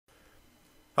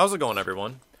How's it going,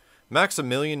 everyone?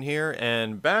 Maximilian here,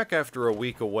 and back after a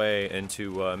week away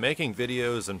into making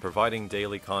videos and providing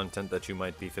daily content that you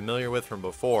might be familiar with from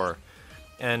before.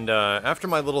 And after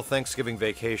my little Thanksgiving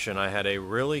vacation, I had a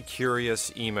really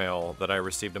curious email that I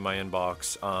received in my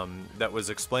inbox that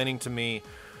was explaining to me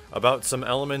about some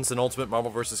elements in Ultimate Marvel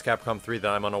vs. Capcom 3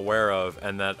 that I'm unaware of,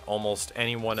 and that almost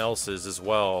anyone else is as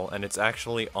well, and it's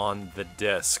actually on the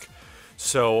disc.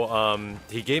 So,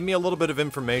 he gave me a little bit of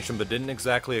information, but didn't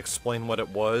exactly explain what it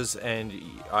was, and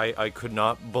I could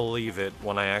not believe it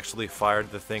when I actually fired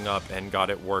the thing up and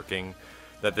got it working,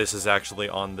 that this is actually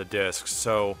on the disc.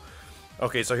 So,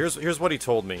 okay, so here's what he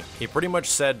told me. He pretty much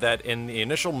said that in the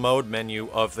initial mode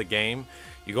menu of the game,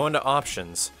 you go into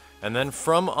options, and then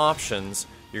from options,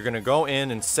 you're going to go in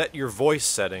and set your voice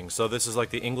settings. So this is like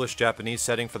the English-Japanese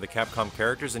setting for the Capcom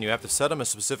characters, and you have to set them a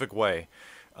specific way.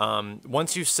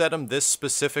 Once you set them this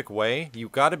specific way,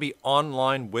 you've got to be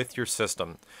online with your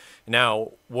system.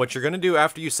 Now, what you're going to do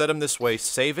after you set them this way,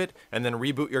 save it, and then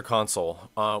reboot your console.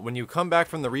 When you come back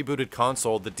from the rebooted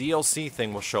console, the DLC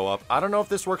thing will show up. I don't know if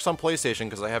this works on PlayStation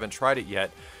because I haven't tried it yet,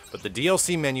 but the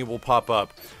DLC menu will pop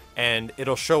up, and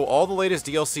it'll show all the latest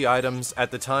DLC items.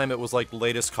 At the time, it was like the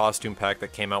latest costume pack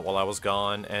that came out while I was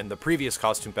gone, and the previous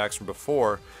costume packs from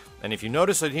before. And if you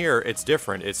notice it here, it's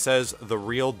different. It says The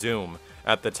Real Doom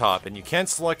at the top, and you can't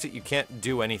select it, you can't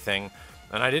do anything,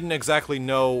 and I didn't exactly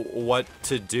know what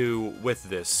to do with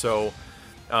this. So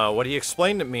what he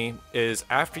explained to me is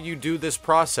after you do this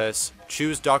process,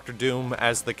 choose Dr. Doom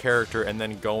as the character and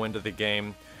then go into the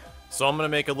game. So I'm going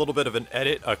to make a little bit of an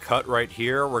edit, a cut right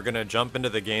here. We're going to jump into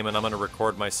the game and I'm going to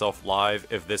record myself live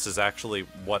if this is actually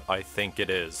what I think it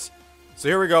is. So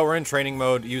here we go, we're in training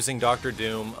mode using Dr.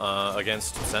 Doom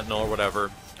against Sentinel or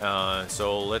whatever.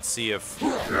 So let's see if...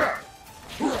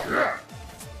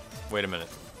 Wait a minute.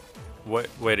 Wait,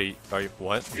 are you,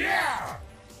 what?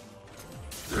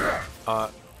 I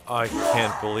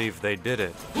can't believe they did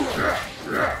it.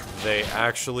 They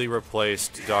actually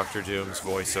replaced Dr. Doom's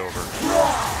voiceover.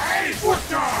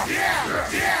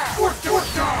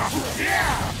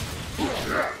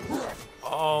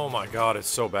 Oh my god, it's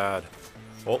so bad.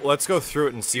 Well, let's go through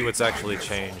it and see what's actually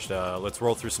changed. Let's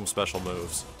roll through some special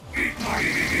moves. Eat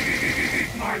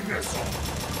my missile!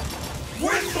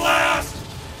 Wind blast!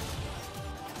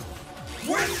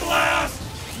 Wind blast!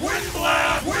 Wind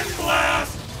blast! Wind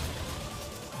blast!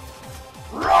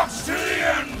 Rocks to the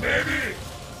end, baby!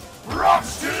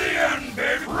 Rocks to the end,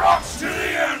 baby! Rocks to the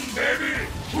end, baby!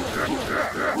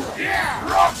 Yeah!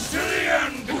 Rocks to the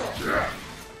end!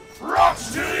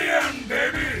 Rocks to the end,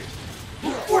 baby!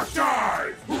 Foot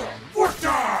dive! Foot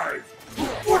dive!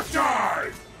 Foot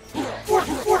dive!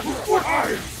 Foot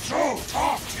I'm so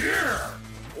top tier!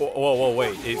 Whoa,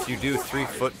 wait. If you do 3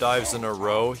 foot dives in a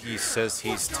row, he says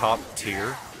he's top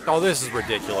tier? Oh, this is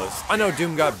ridiculous. I know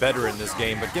Doom got better in this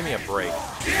game, but give me a break.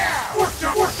 Yeah! Wind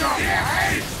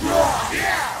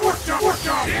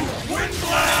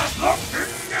blast!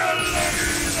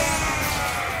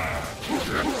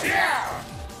 Yeah!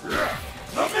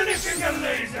 The mini finger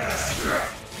laser!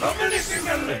 The mini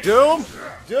finger laser! Doom?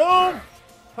 Doom?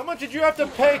 How much did you have to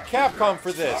pay Capcom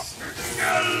for this?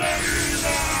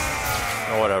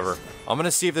 Oh, whatever. I'm gonna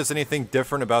see if there's anything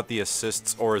different about the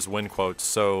assists or his win quotes,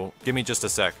 so give me just a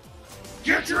sec.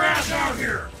 Get your ass out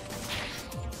here!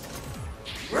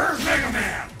 Where's Mega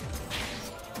Man?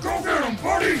 Go get him,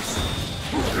 buddies!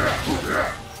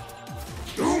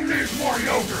 Doom needs more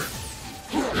yogurt!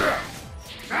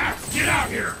 Get out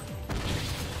here!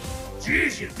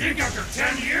 Jeez, you'd think after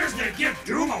 10 years they'd give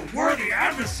Doom a worthy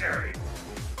adversary!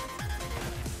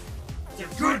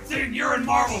 It's a good thing you're in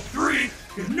Marvel 3,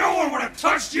 because no one would have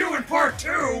touched you in Part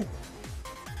 2!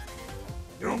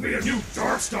 There'll be a new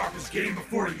Darkstalkers game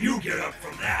before you get up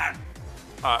from that!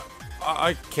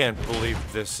 I can't believe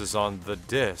this is on the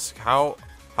disc. How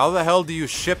the hell do you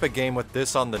ship a game with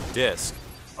this on the disc?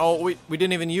 Oh, we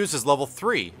didn't even use his level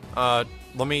 3.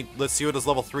 Let's see what his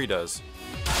level 3 does.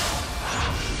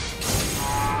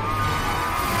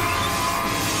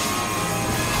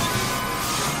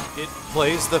 It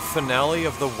plays the finale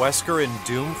of the Wesker and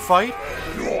Doom fight?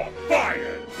 You're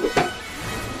fired!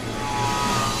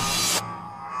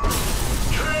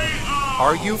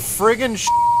 Are you friggin'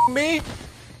 me?